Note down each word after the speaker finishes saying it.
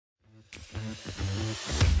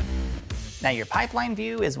Now, your pipeline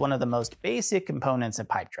view is one of the most basic components of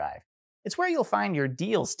Pipedrive. It's where you'll find your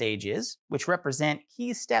deal stages, which represent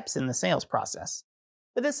key steps in the sales process.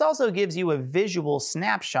 But this also gives you a visual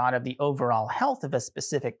snapshot of the overall health of a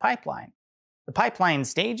specific pipeline. The pipeline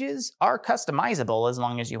stages are customizable as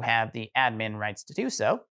long as you have the admin rights to do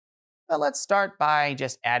so. But let's start by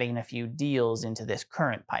just adding a few deals into this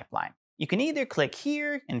current pipeline. You can either click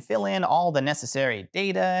here and fill in all the necessary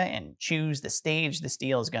data and choose the stage this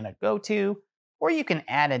deal is going to go to, or you can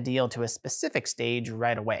add a deal to a specific stage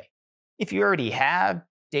right away. If you already have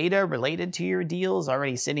data related to your deals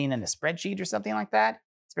already sitting in a spreadsheet or something like that,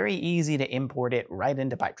 it's very easy to import it right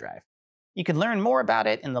into Pipedrive. You can learn more about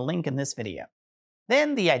it in the link in this video.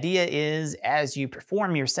 Then the idea is, as you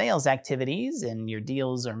perform your sales activities and your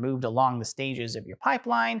deals are moved along the stages of your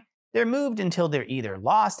pipeline, they're moved until they're either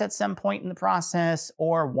lost at some point in the process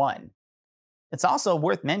or won. It's also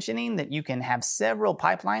worth mentioning that you can have several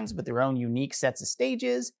pipelines with their own unique sets of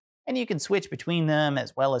stages, and you can switch between them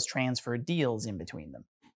as well as transfer deals in between them.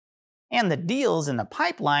 And the deals in the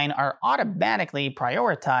pipeline are automatically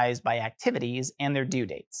prioritized by activities and their due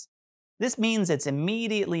dates. This means it's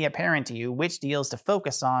immediately apparent to you which deals to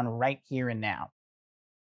focus on right here and now.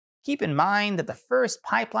 Keep in mind that the first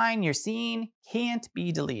pipeline you're seeing can't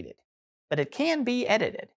be deleted, but it can be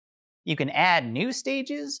edited. You can add new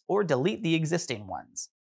stages or delete the existing ones.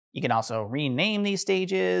 You can also rename these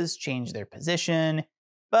stages, change their position,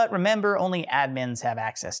 but remember, only admins have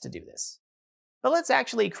access to do this. But let's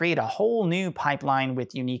actually create a whole new pipeline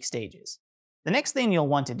with unique stages. The next thing you'll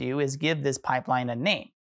want to do is give this pipeline a name.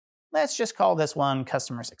 Let's just call this one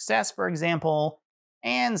Customer Success, for example,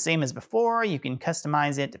 and same as before, you can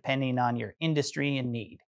customize it depending on your industry and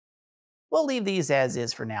need. We'll leave these as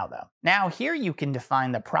is for now though. Now here you can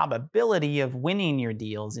define the probability of winning your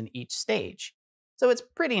deals in each stage. So it's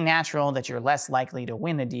pretty natural that you're less likely to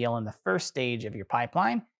win a deal in the first stage of your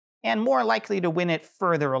pipeline and more likely to win it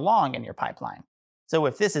further along in your pipeline. So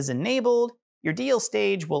if this is enabled, your deal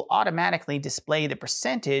stage will automatically display the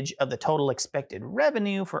percentage of the total expected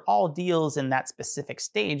revenue for all deals in that specific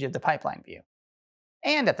stage of the pipeline view.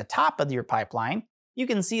 And at the top of your pipeline, you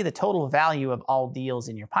can see the total value of all deals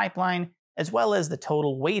in your pipeline, as well as the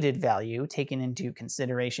total weighted value taking into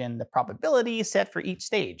consideration the probability set for each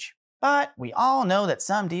stage. But we all know that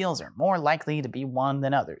some deals are more likely to be won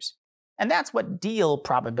than others. And that's what deal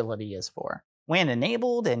probability is for. When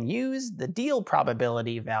enabled and used, the deal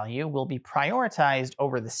probability value will be prioritized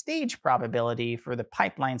over the stage probability for the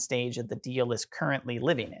pipeline stage that the deal is currently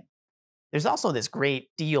living in. There's also this great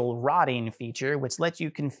deal rotting feature which lets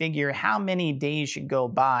you configure how many days should go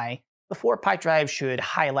by before Pipedrive should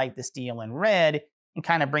highlight this deal in red and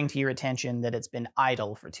kind of bring to your attention that it's been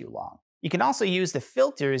idle for too long. You can also use the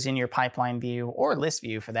filters in your pipeline view, or list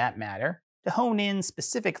view for that matter, to hone in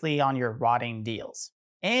specifically on your rotting deals.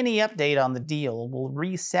 Any update on the deal will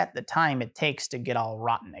reset the time it takes to get all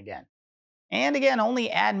rotten again. And again, only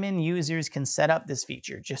admin users can set up this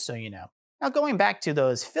feature, just so you know. Now going back to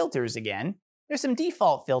those filters again, there's some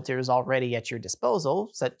default filters already at your disposal,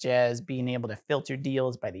 such as being able to filter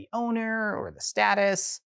deals by the owner or the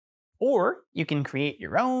status, or you can create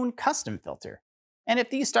your own custom filter. And if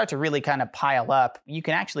these start to really kind of pile up, you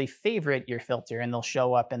can actually favorite your filter and they'll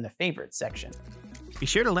show up in the favorites section. Be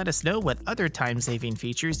sure to let us know what other time-saving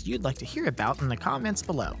features you'd like to hear about in the comments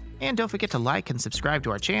below. And don't forget to like and subscribe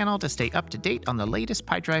to our channel to stay up to date on the latest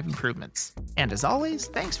Pipedrive improvements. And as always,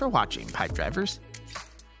 thanks for watching, Pipedrivers.